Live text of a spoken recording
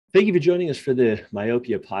Thank you for joining us for the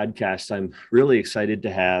Myopia podcast. I'm really excited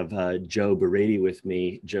to have Joe Boorady with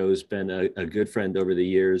me. Joe's been a good friend over the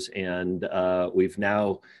years, and we've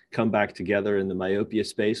now come back together in the myopia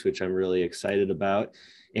space, which I'm really excited about.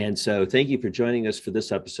 And so, thank you for joining us for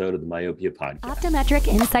this episode of the Myopia podcast. Optometric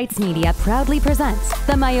Insights Media proudly presents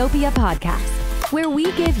the Myopia Podcast, where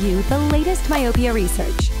we give you the latest myopia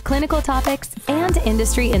research, clinical topics, and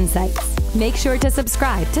industry insights. Make sure to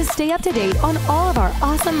subscribe to stay up to date on all of our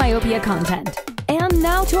awesome myopia content. And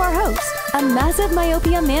now to our host, a massive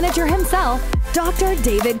myopia manager himself, Dr.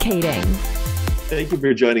 David Kading. Thank you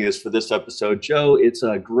for joining us for this episode. Joe, it's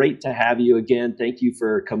great to have you again. Thank you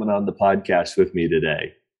for coming on the podcast with me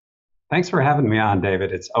today. Thanks for having me on,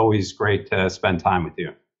 David. It's always great to spend time with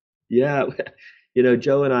you. Yeah,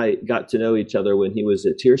 Joe and I got to know each other when he was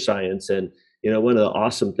at Tier Science, and one of the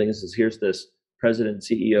awesome things is here's this president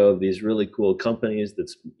and CEO of these really cool companies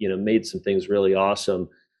that's made some things really awesome.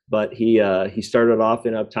 But he started off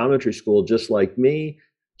in optometry school just like me.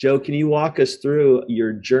 Joe, can you walk us through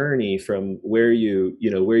your journey from where you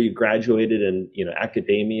graduated in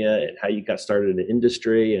academia and how you got started in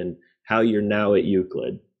industry and how you're now at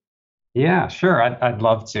Euclid? Yeah, sure. I'd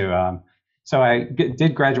love to. So I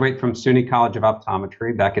did graduate from SUNY College of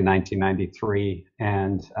Optometry back in 1993,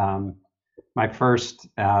 and my first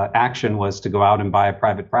action was to go out and buy a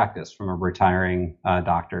private practice from a retiring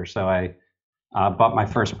doctor. So I bought my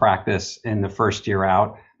first practice in the first year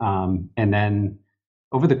out, and then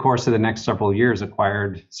over the course of the next several years,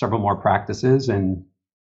 acquired several more practices and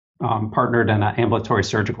partnered in an ambulatory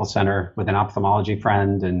surgical center with an ophthalmology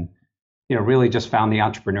friend, and really just found the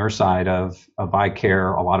entrepreneur side of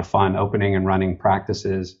Eyecare a lot of fun, opening and running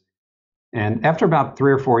practices. And after about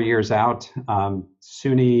 3 or 4 years out,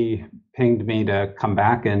 SUNY pinged me to come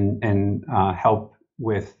back and help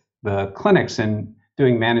with the clinics and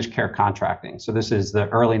doing managed care contracting. So this is the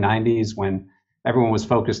early 90s when everyone was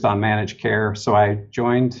focused on managed care. So I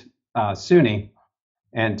joined SUNY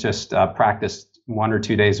and just practiced 1 or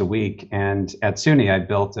 2 days a week. And at SUNY, I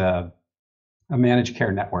built a managed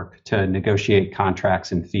care network to negotiate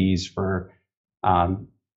contracts and fees for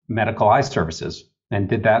medical eye services, and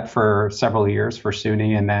did that for several years for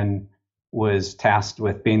SUNY, and then was tasked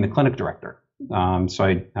with being the clinic director.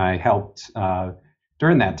 So I helped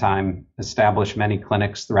during that time establish many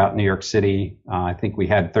clinics throughout New York City. I think we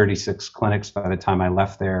had 36 clinics by the time I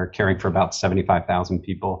left there, caring for about 75,000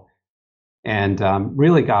 people. And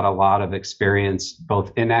really got a lot of experience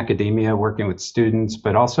both in academia, working with students,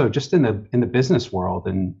 but also just in the business world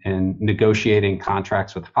and negotiating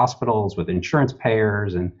contracts with hospitals, with insurance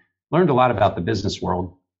payers, and learned a lot about the business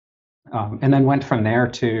world. And then went from there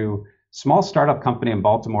to a small startup company in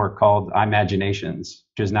Baltimore called Imaginations,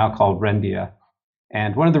 which is now called Rendia.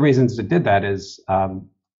 And one of the reasons it did that is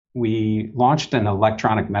we launched an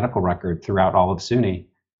electronic medical record throughout all of SUNY.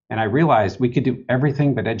 And I realized we could do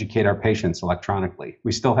everything but educate our patients electronically.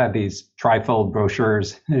 We still had these trifold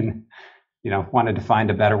brochures and, wanted to find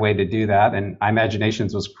a better way to do that. And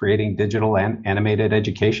Imaginations was creating digital and animated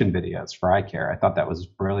education videos for Eyecare. I thought that was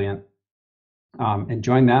brilliant. And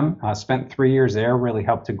joined them, spent 3 years there, really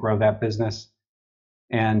helped to grow that business.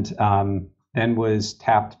 And then was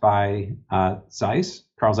tapped by Zeiss,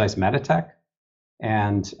 Carl Zeiss Meditech.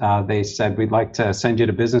 And they said, we'd like to send you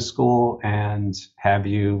to business school and have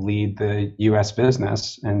you lead the US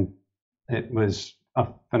business. And it was a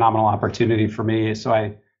phenomenal opportunity for me. So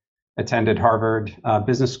I attended Harvard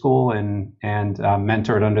Business School and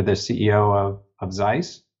mentored under the CEO of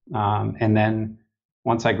Zeiss. And then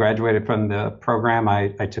once I graduated from the program, I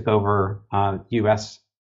took over US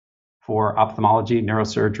for ophthalmology,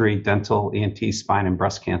 neurosurgery, dental, ENT, spine, and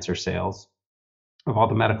breast cancer sales of all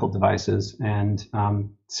the medical devices, and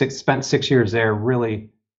spent 6 years there.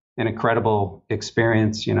 Really an incredible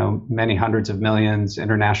experience. Many hundreds of millions,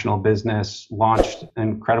 international business, launched an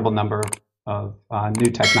incredible number of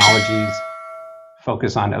new technologies,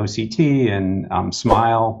 focus on OCT and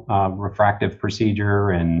SMILE, refractive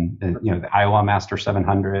procedure, and the IOL Master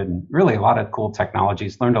 700, and really a lot of cool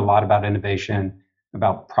technologies. Learned a lot about innovation,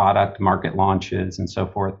 about product market launches, and so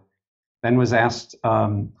forth. Then was asked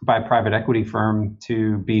by a private equity firm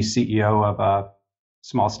to be CEO of a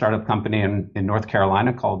small startup company in North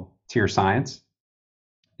Carolina called Tier Science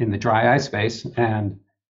in the dry eye space. And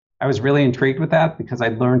I was really intrigued with that because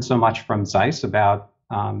I'd learned so much from Zeiss about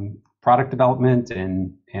product development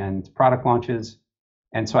and product launches.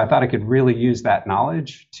 And so I thought I could really use that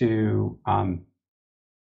knowledge to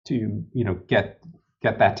get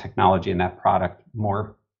that technology and that product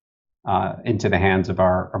more into the hands of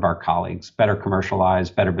our colleagues, better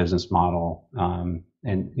commercialized, better business model,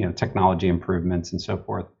 and technology improvements and so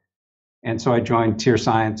forth. And so I joined Tier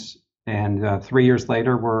Science, and 3 years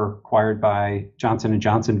later, were acquired by Johnson &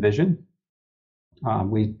 Johnson Vision.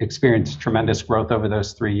 We experienced tremendous growth over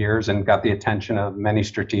those 3 years and got the attention of many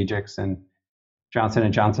strategics, and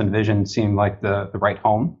Johnson & Johnson Vision seemed like the right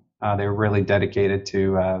home. They were really dedicated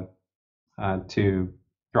to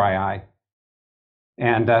dry eye,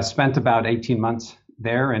 and spent about 18 months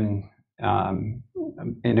there in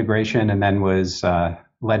integration, and then was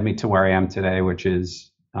led me to where I am today, which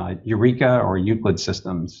is Eureka or Euclid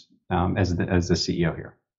Systems as the CEO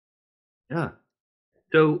here. Yeah.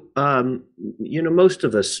 So, most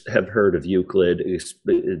of us have heard of Euclid.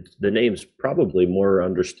 The name's probably more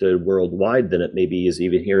understood worldwide than it maybe is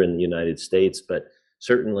even here in the United States. But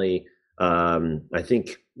certainly, I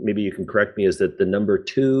think maybe you can correct me, is that the number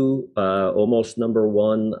two, almost number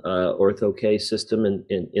one ortho-K system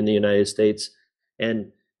in the United States.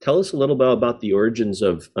 And tell us a little bit about the origins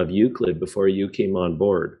of Euclid before you came on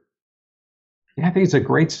board. Yeah, I think it's a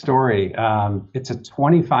great story. It's a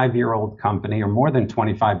 25-year-old company, or more than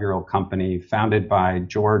 25-year-old company, founded by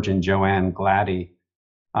George and Joanne Glady,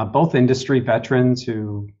 both industry veterans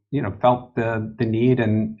who felt the need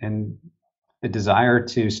and the desire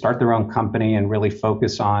to start their own company and really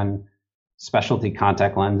focus on specialty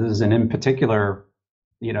contact lenses. And in particular,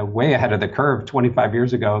 way ahead of the curve, 25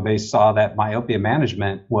 years ago, they saw that myopia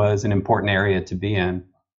management was an important area to be in.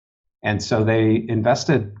 And so they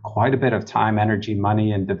invested quite a bit of time, energy,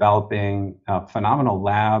 money in developing phenomenal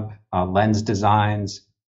lab lens designs.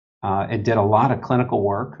 It did a lot of clinical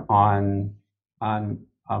work on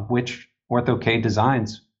which ortho-K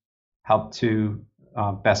designs help to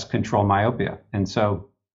best control myopia. And so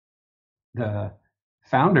the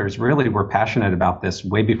founders really were passionate about this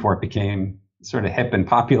way before it became sort of hip and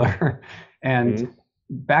popular. And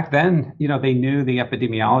back then, they knew the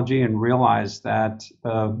epidemiology and realized that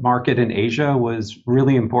the market in Asia was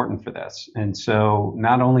really important for this. And so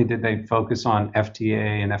not only did they focus on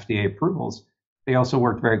FDA and FDA approvals, they also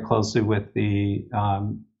worked very closely with the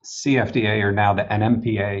CFDA, or now the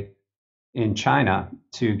NMPA, in China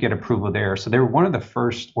to get approval there. So they were one of the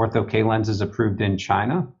first ortho-K lenses approved in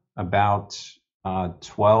China about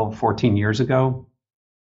 12, 14 years ago,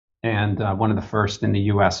 and one of the first in the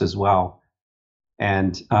US as well.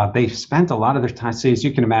 And they spent a lot of their time, see, as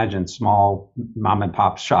you can imagine, small mom and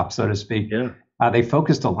pop shop, so to speak. Yeah. They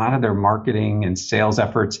focused a lot of their marketing and sales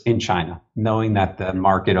efforts in China, knowing that the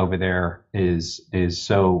market over there is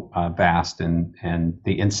so vast and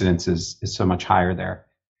the incidence is so much higher there.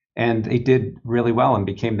 And they did really well and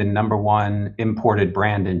became the number one imported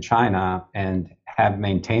brand in China, and have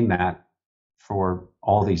maintained that for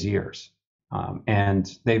all these years.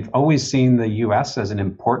 And they've always seen the US as an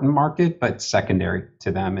important market, but secondary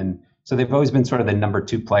to them. And so they've always been sort of the number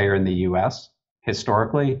two player in the US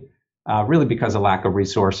historically, really because of lack of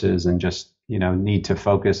resources and just, need to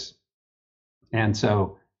focus. And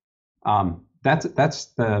so that's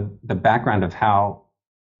the background of how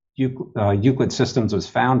Euclid Systems was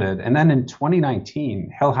founded. And then in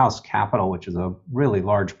 2019, Hill House Capital, which is a really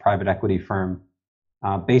large private equity firm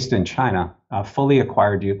based in China, fully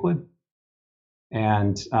acquired Euclid,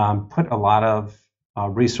 and put a lot of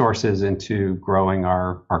resources into growing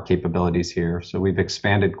our capabilities here. So we've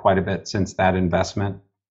expanded quite a bit since that investment.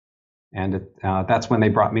 And that's when they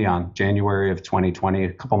brought me on, January of 2020,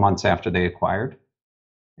 a couple months after they acquired.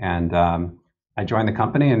 And I joined the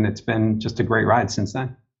company, and it's been just a great ride since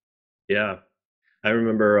then. Yeah. I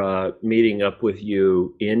remember meeting up with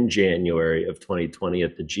you in January of 2020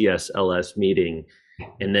 at the GSLS meeting.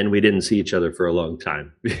 And then we didn't see each other for a long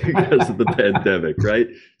time because of the pandemic, right?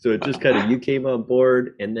 So it just kind of, you came on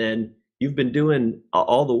board, and then you've been doing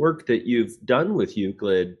all the work that you've done with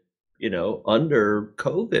Euclid, under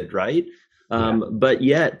COVID, right? But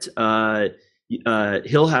yet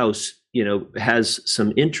Hill House, has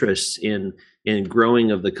some interests in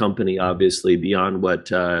growing of the company, obviously beyond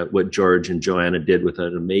what George and Joanna did with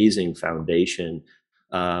an amazing foundation.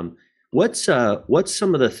 What's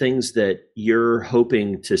some of the things that you're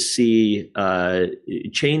hoping to see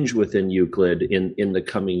change within Euclid in the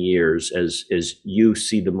coming years as you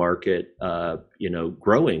see the market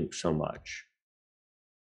growing so much?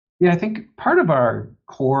 Yeah, I think part of our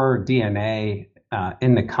core DNA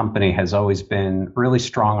in the company has always been really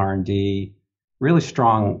strong R&D, really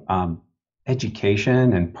strong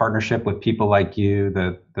education and partnership with people like you,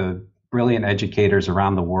 the brilliant educators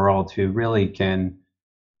around the world who really can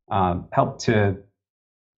help to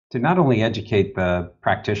not only educate the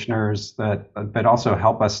practitioners, but also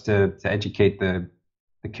help us to educate the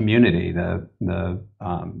community, the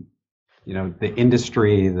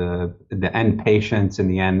industry, the end patients in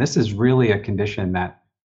the end. This is really a condition that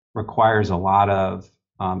requires a lot of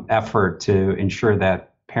effort to ensure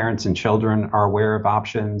that parents and children are aware of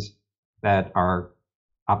options, that our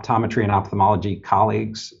optometry and ophthalmology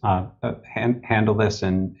colleagues handle this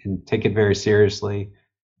and take it very seriously.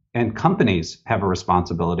 And companies have a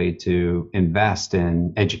responsibility to invest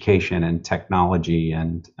in education and technology.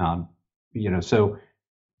 And, so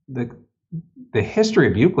the history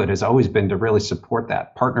of Euclid has always been to really support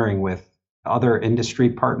that, partnering with other industry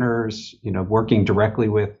partners, working directly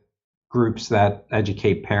with groups that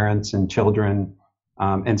educate parents and children,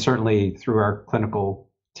 and certainly through our clinical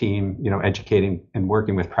team, educating and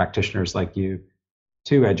working with practitioners like you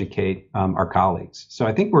to educate our colleagues. So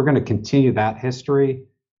I think we're going to continue that history.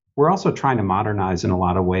 We're also trying to modernize in a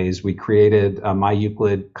lot of ways. We created a My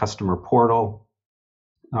Euclid customer portal,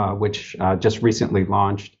 which just recently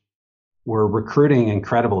launched. We're recruiting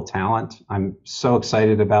incredible talent. I'm so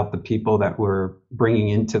excited about the people that we're bringing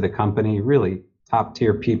into the company, really top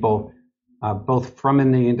tier people, both from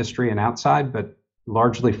in the industry and outside, but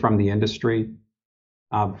largely from the industry.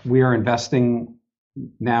 We are investing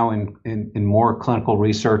now in more clinical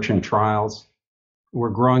research and trials. We're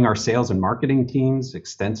growing our sales and marketing teams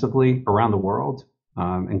extensively around the world,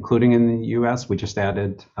 including in the US. We just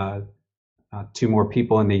added 2 more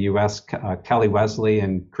people in the US, Kelly Wesley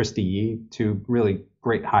and Christy Yee, 2 really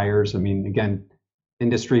great hires. I mean, again,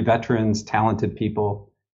 industry veterans, talented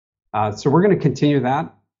people. So we're going to continue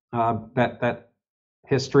that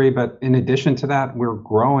history. But in addition to that, we're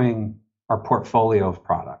growing our portfolio of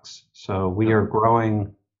products. So we are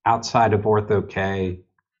growing outside of Ortho-K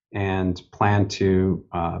and plan to,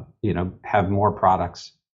 have more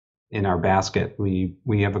products in our basket.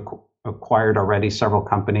 We have acquired already several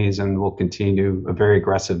companies, and we'll continue a very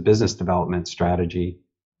aggressive business development strategy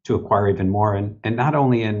to acquire even more, and not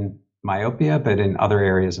only in myopia, but in other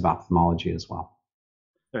areas of ophthalmology as well.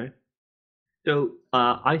 Okay. So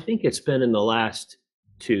I think it's been in the last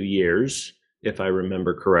 2 years, if I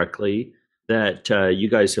remember correctly, that you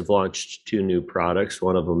guys have launched 2 new products,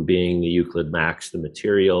 one of them being the Euclid Max, the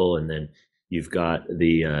material, and then you've got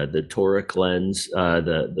the toric lens,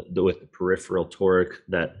 with the peripheral toric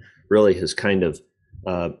that really has kind of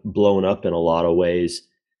blown up in a lot of ways.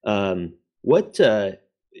 What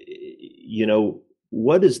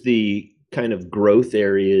is the kind of growth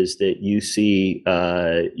areas that you see,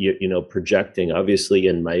 projecting? Obviously,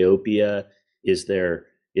 in myopia, do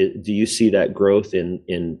you see that growth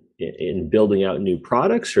in building out new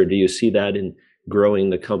products, or do you see that in growing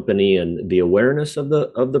the company and the awareness of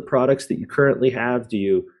the products that you currently have? Do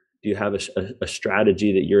you have a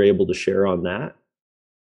strategy that you're able to share on that?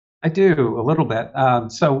 I do a little bit.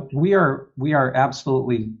 So we are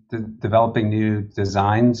absolutely developing new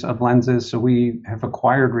designs of lenses. So we have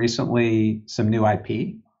acquired recently some new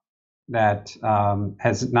IP that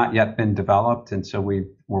has not yet been developed, and so we're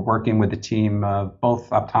working with a team of both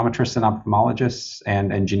optometrists and ophthalmologists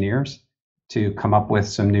and engineers to come up with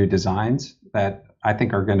some new designs that I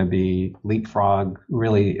think are going to be leapfrog,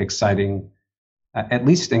 really exciting, at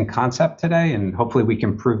least in concept today, and hopefully we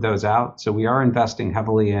can prove those out. So we are investing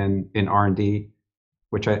heavily in R&D,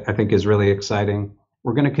 which I think is really exciting.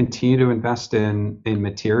 We're going to continue to invest in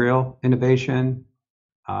material innovation.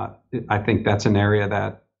 I think that's an area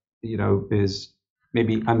that is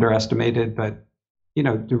maybe underestimated, but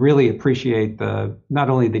to really appreciate not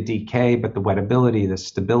only the decay, but the wettability, the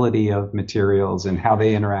stability of materials and how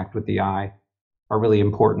they interact with the eye are really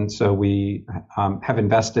important. So we have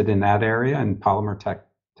invested in that area and polymer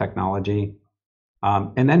technology.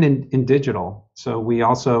 And then in digital. So we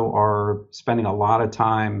also are spending a lot of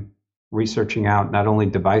time researching out not only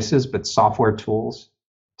devices, but software tools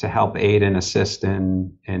to help aid and assist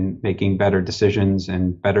in making better decisions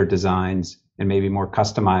and better designs and maybe more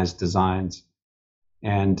customized designs.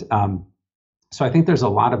 And so I think there's a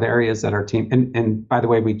lot of areas that our team, and by the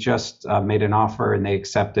way, we just made an offer and they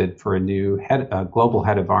accepted for a new global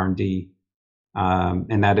head of R&D.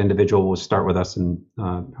 And that individual will start with us and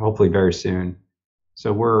hopefully very soon.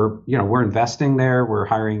 So we're investing there. We're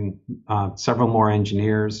hiring several more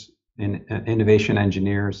engineers, innovation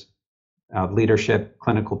engineers, leadership,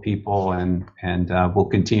 clinical people, and we'll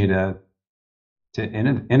continue to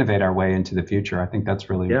innovate our way into the future. I think that's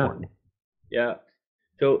really important. Yeah.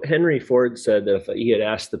 So Henry Ford said that if he had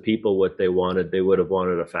asked the people what they wanted, they would have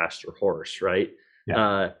wanted a faster horse, right?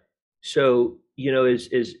 Yeah. So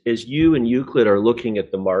as you and Euclid are looking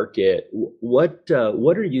at the market, what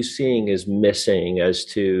are you seeing is missing as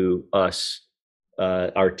to us,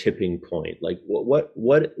 our tipping point? Like what,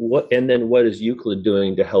 and then what is Euclid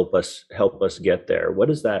doing to help us get there?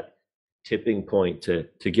 What is that tipping point to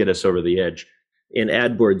get us over the edge? In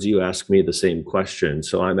ad boards, you ask me the same question,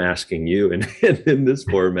 so I'm asking you, and in this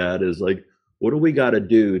format is like, What do we got to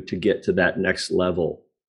do to get to that next level?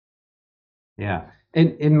 Yeah.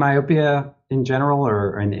 In myopia in general,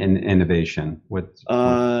 or in innovation?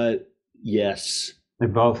 Uh, yes. They're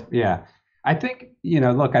both. Yeah. I think,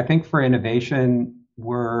 look, I think for innovation,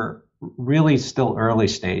 we're really still early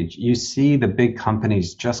stage. You see the big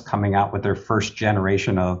companies just coming out with their first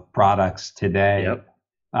generation of products today.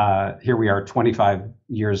 Yep. Here we are 25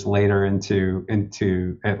 years later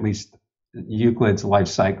into at least Euclid's life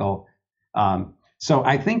cycle. So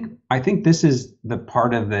I think this is the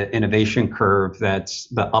part of the innovation curve that's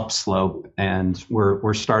the upslope, and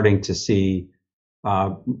we're starting to see,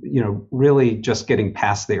 really just getting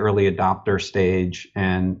past the early adopter stage,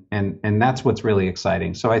 and that's what's really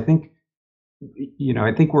exciting. So I think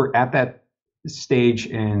we're at that stage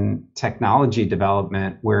in technology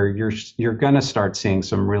development where you're going to start seeing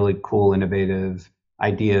some really cool, innovative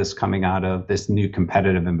ideas coming out of this new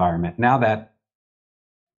competitive environment. Now that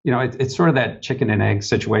it's sort of that chicken and egg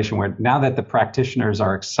situation where now that the practitioners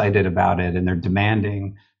are excited about it and they're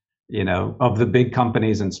demanding, of the big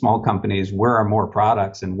companies and small companies, where are more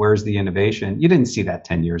products and where's the innovation? You didn't see that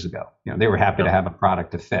 10 years ago. They were happy to have a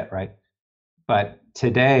product to fit, right? But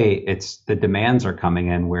today, it's the demands are coming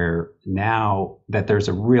in where now that there's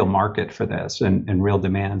a real market for this and real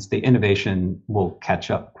demands, the innovation will catch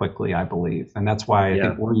up quickly, I believe. And that's why I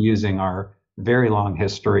think we're using our very long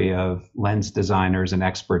history of lens designers and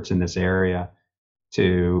experts in this area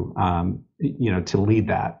to, to lead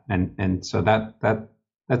that. And so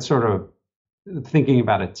that's sort of thinking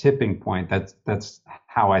about a tipping point. That's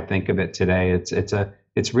how I think of it today.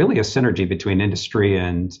 It's really a synergy between industry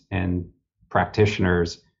and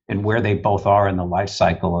practitioners and where they both are in the life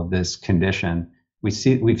cycle of this condition. We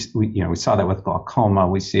saw that with glaucoma.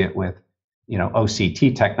 We see it with,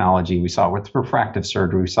 OCT technology. We saw it with refractive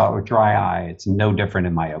surgery. We saw it with dry eye. It's no different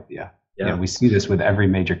in myopia. Yeah. We see this with every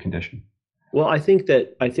major condition. Well, I think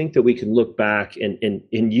that we can look back, and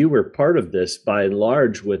you were part of this by and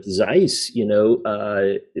large with Zeiss.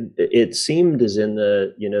 It seemed as in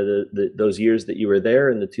those years that you were there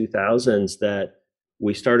in the 2000s that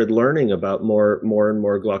we started learning about more and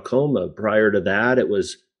more glaucoma. Prior to that, it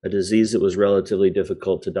was a disease that was relatively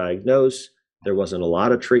difficult to diagnose. There wasn't a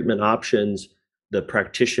lot of treatment options. The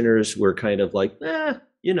practitioners were kind of like,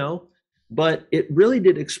 but it really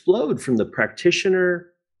did explode from the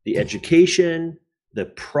practitioner, the education, the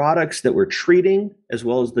products that we're treating, as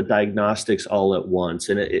well as the diagnostics all at once.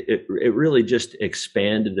 And it really just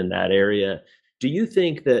expanded in that area. Do you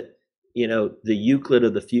think that, the Euclid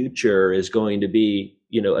of the future is going to be,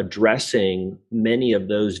 addressing many of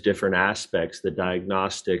those different aspects, the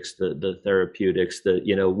diagnostics, the therapeutics,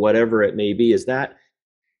 whatever it may be? Is that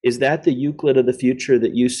the Euclid of the future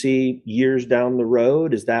that you see years down the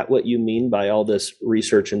road? Is that what you mean by all this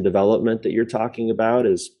research and development that you're talking about,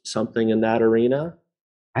 is something in that arena?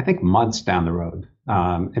 I think months down the road,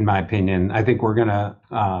 in my opinion. I think we're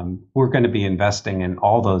gonna be investing in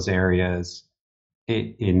all those areas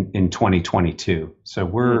in 2022. So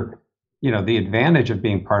we're, the advantage of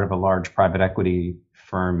being part of a large private equity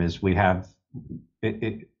firm is we have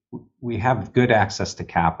good access to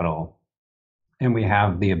capital, and we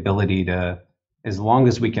have the ability to, as long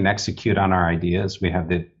as we can execute on our ideas, we have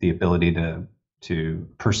the ability to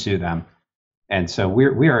pursue them. And so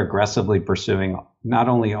we are aggressively pursuing not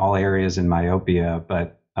only all areas in myopia,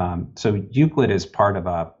 but so Euclid is part of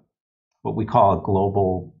what we call a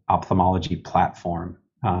global ophthalmology platform.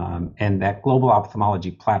 And that global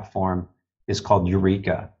ophthalmology platform is called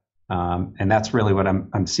Eureka. And that's really what I'm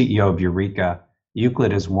CEO of Eureka.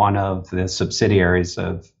 Euclid is one of the subsidiaries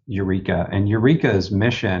of Eureka. And Eureka's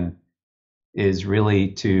mission is really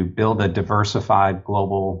to build a diversified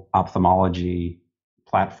global ophthalmology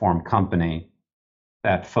platform company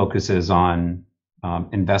that focuses on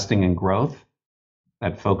investing in growth,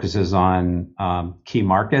 that focuses on key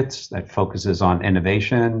markets, that focuses on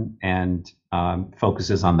innovation, and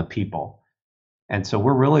focuses on the people. And so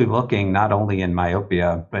we're really looking not only in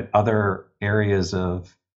myopia, but other areas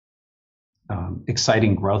of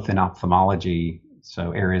exciting growth in ophthalmology.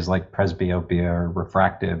 So areas like presbyopia or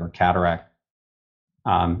refractive or cataract.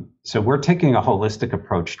 So we're taking a holistic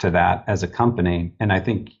approach to that as a company. And I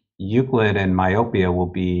think Euclid and myopia will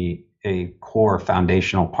be a core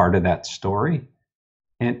foundational part of that story.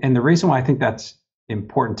 And the reason why I think that's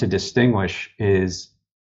important to distinguish is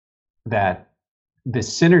that the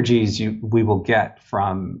synergies we will get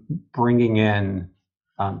from bringing in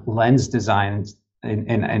lens designs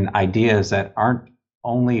and ideas that aren't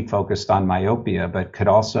only focused on myopia, but could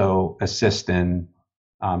also assist in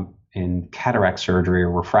cataract surgery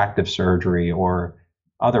or refractive surgery or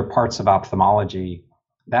other parts of ophthalmology.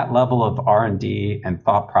 that level of R&D and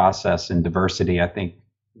thought process and diversity, I think,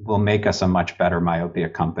 will make us a much better myopia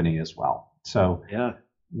company as well. So Yeah.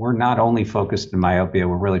 we're not only focused in myopia,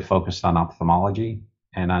 we're really focused on ophthalmology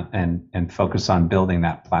and focus on building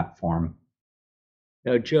that platform.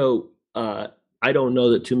 Now, Joe, I don't know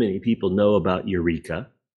that too many people know about Eureka,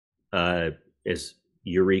 as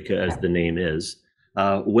Eureka as the name is.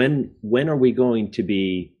 When are we going to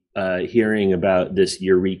be hearing about this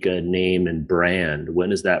Eureka name and brand?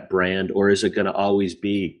 When is that brand, or is it going to always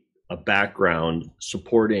be a background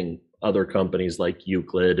supporting other companies like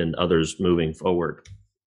Euclid and others moving forward?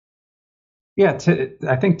 Yeah,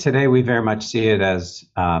 I think today we very much see it as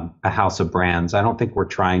a house of brands. I don't think we're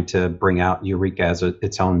trying to bring out Eureka as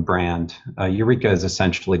its own brand. Eureka is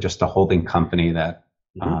essentially just a holding company that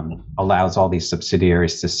allows all these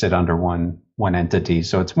subsidiaries to sit under one entity.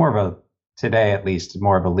 So it's more of a, today at least,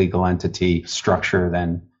 more of a legal entity structure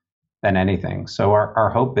than anything. So our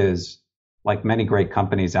hope is, like many great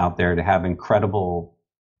companies out there, to have incredible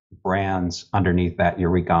brands underneath that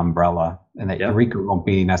Eureka umbrella, and that Eureka won't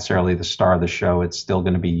be necessarily the star of the show. It's still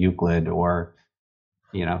going to be Euclid, or,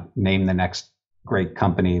 name the next great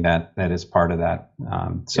company that is part of that.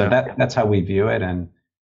 That's how we view it.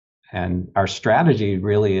 And our strategy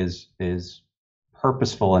really is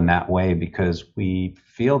purposeful in that way, because we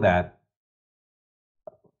feel that,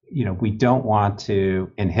 we don't want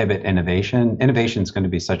to inhibit innovation. Innovation is going to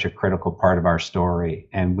be such a critical part of our story.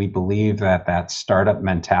 And we believe that startup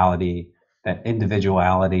mentality, that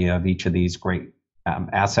individuality of each of these great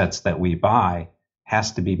assets that we buy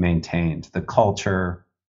has to be maintained. The culture,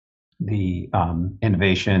 the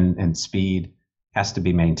innovation and speed has to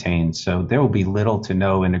be maintained. So there will be little to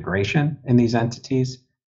no integration in these entities.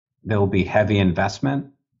 There will be heavy investment.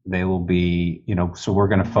 They will be, so we're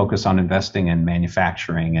going to focus on investing in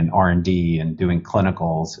manufacturing and R&D and doing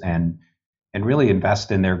clinicals and really invest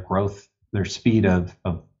in their growth, their speed of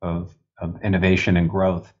innovation and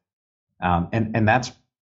growth. And that's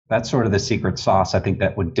sort of the secret sauce, I think,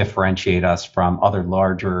 that would differentiate us from other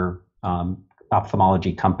larger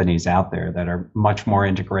ophthalmology companies out there that are much more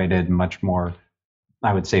integrated, much more,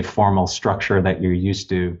 I would say, formal structure that you're used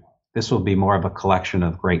to. This will be more of a collection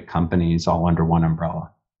of great companies all under one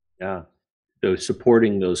umbrella. Yeah. So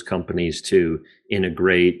supporting those companies to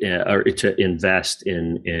integrate or to invest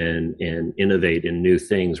in innovate in new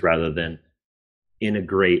things, rather than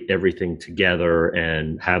integrate everything together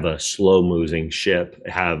and have a slow moving ship,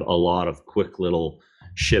 have a lot of quick little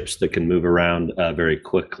ships that can move around very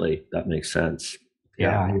quickly. That makes sense.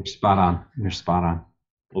 Yeah, you're spot on.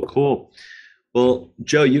 Well, cool. Well,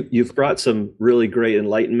 Joe, you've brought some really great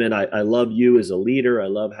enlightenment. I love you as a leader. I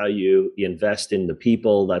love how you invest in the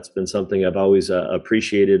people. That's been something I've always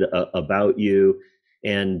appreciated about you.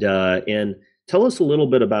 And tell us a little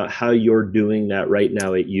bit about how you're doing that right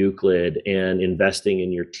now at Euclid and investing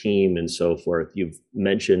in your team and so forth. You've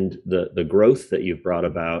mentioned the growth that you've brought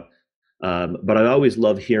about, but I always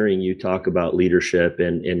love hearing you talk about leadership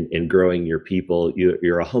and growing your people.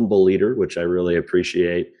 You're a humble leader, which I really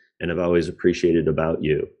appreciate, and I've always appreciated about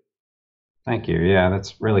you. Thank you. Yeah,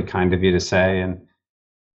 that's really kind of you to say. And,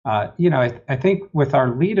 I think with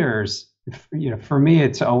our leaders, for me,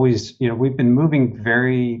 it's always, we've been moving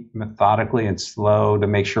very methodically and slow to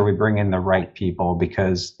make sure we bring in the right people,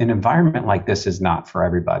 because an environment like this is not for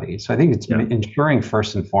everybody. So I think it's ensuring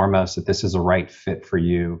first and foremost that this is a right fit for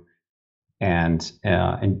you, and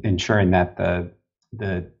ensuring that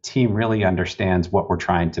the team really understands what we're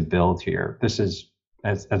trying to build here. This is,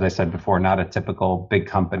 as I said before, not a typical big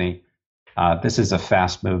company. This is a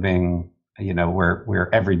fast moving, where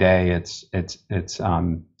every day it's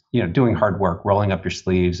doing hard work, rolling up your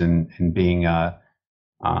sleeves and being a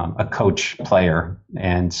coach player.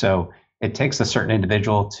 And so it takes a certain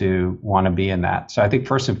individual to want to be in that. So I think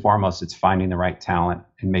first and foremost, it's finding the right talent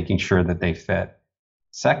and making sure that they fit.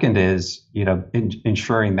 Second is,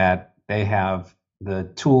 ensuring that they have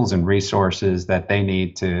the tools and resources that they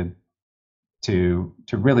need to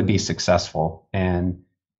really be successful. And,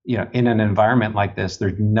 in an environment like this,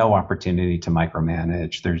 there's no opportunity to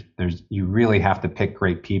micromanage. You really have to pick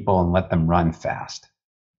great people and let them run fast.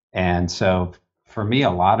 And so for me, a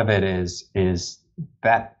lot of it is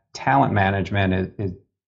that talent management.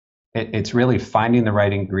 It's really finding the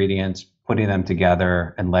right ingredients, putting them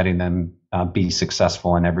together, and letting them be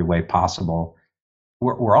successful in every way possible.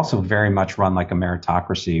 We're also very much run like a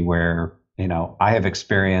meritocracy, where, I have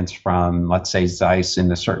experience from, let's say, Zeiss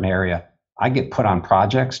in a certain area. I get put on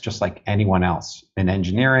projects just like anyone else in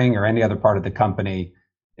engineering or any other part of the company.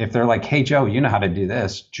 If they're like, hey, Joe, you know how to do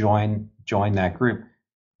this, join that group.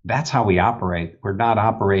 That's how we operate. We're not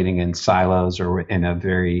operating in silos or in a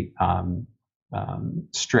very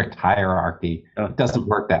strict hierarchy. It doesn't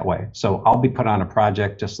work that way. So I'll be put on a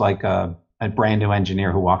project just like a brand new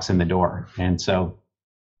engineer who walks in the door. And so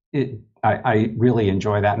I really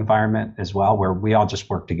enjoy that environment as well, where we all just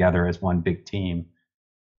work together as one big team.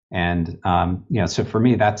 And, so for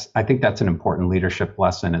me, I think that's an important leadership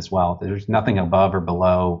lesson as well. There's nothing above or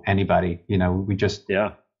below anybody. We just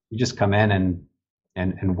come in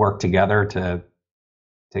and work together to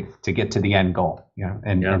get to the end goal,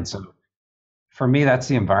 and so for me, that's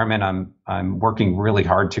the environment I'm working really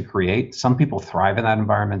hard to create. Some people thrive in that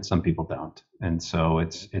environment, some people don't. And so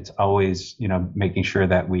it's always, making sure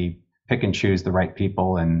that we pick and choose the right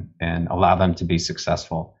people and allow them to be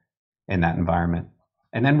successful in that environment.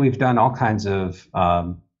 And then we've done all kinds of,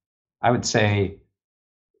 I would say,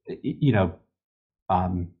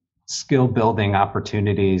 skill building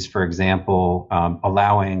opportunities. For example,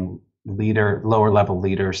 allowing lower level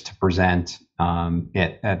leaders to present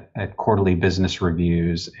at quarterly business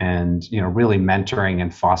reviews, and really mentoring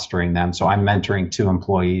and fostering them. So I'm mentoring 2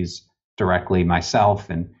 employees directly myself,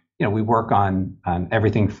 and we work on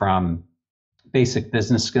everything from basic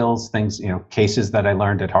business skills, things, cases that I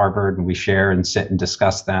learned at Harvard, and we share and sit and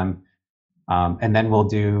discuss them. And then we'll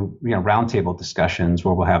do, roundtable discussions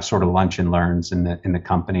where we'll have sort of lunch and learns in the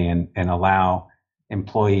company and allow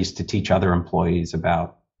employees to teach other employees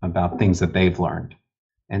about things that they've learned.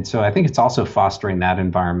 And so I think it's also fostering that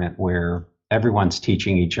environment where everyone's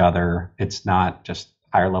teaching each other. It's not just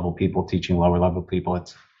higher level people teaching lower level people.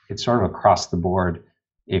 It's sort of across the board.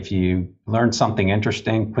 If you learn something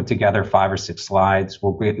interesting, put together 5 or 6 slides.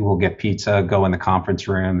 We'll get pizza, go in the conference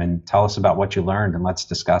room, and tell us about what you learned, and let's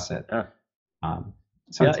discuss it.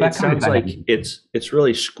 So it sounds like it's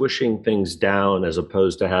really squishing things down, as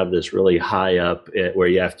opposed to have this really high up where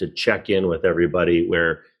you have to check in with everybody,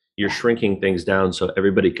 where you're shrinking things down so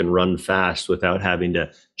everybody can run fast without having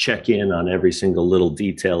to check in on every single little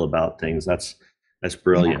detail about things. That's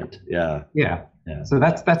brilliant. Yeah. So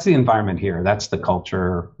that's the environment here. That's the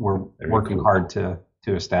culture we're working hard to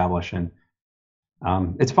establish. And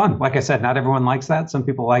it's fun. Like I said, not everyone likes that. Some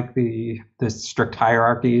people like the strict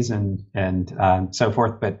hierarchies and so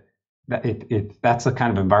forth. But if that's the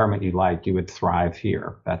kind of environment you like, you would thrive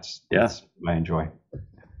here. That's what I enjoy.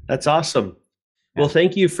 That's awesome. Well,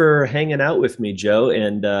 thank you for hanging out with me, Joe,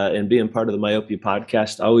 and being part of the Myopia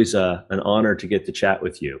podcast. Always an honor to get to chat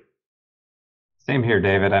with you. Same here,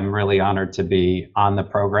 David. I'm really honored to be on the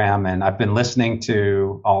program, and I've been listening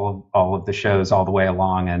to all of the shows all the way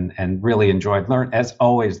along, and really enjoyed. As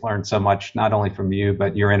always, learned so much, not only from you,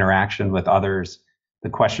 but your interaction with others, the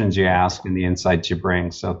questions you ask, and the insights you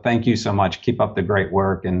bring. So thank you so much. Keep up the great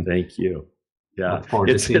work, and thank you. Yeah,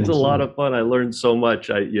 it's a lot of fun. I learned so much.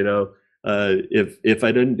 If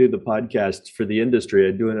I didn't do the podcast for the industry,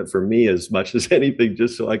 I'm doing it for me as much as anything,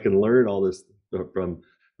 just so I can learn all this from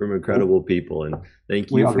incredible people. And thank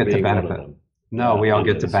you for being one of them. No, we all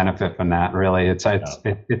get to benefit from that. Really, it's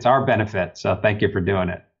our benefit. So thank you for doing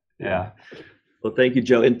it. Yeah. Well, thank you,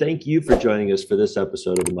 Joe, and thank you for joining us for this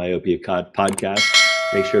episode of the Myopia podcast.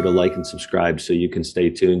 Make sure to like and subscribe so you can stay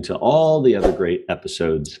tuned to all the other great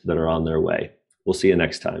episodes that are on their way. We'll see you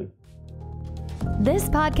next time. This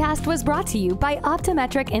podcast was brought to you by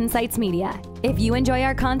Optometric Insights Media. If you enjoy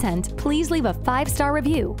our content, please leave a 5-star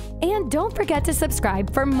review. And don't forget to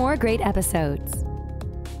subscribe for more great episodes.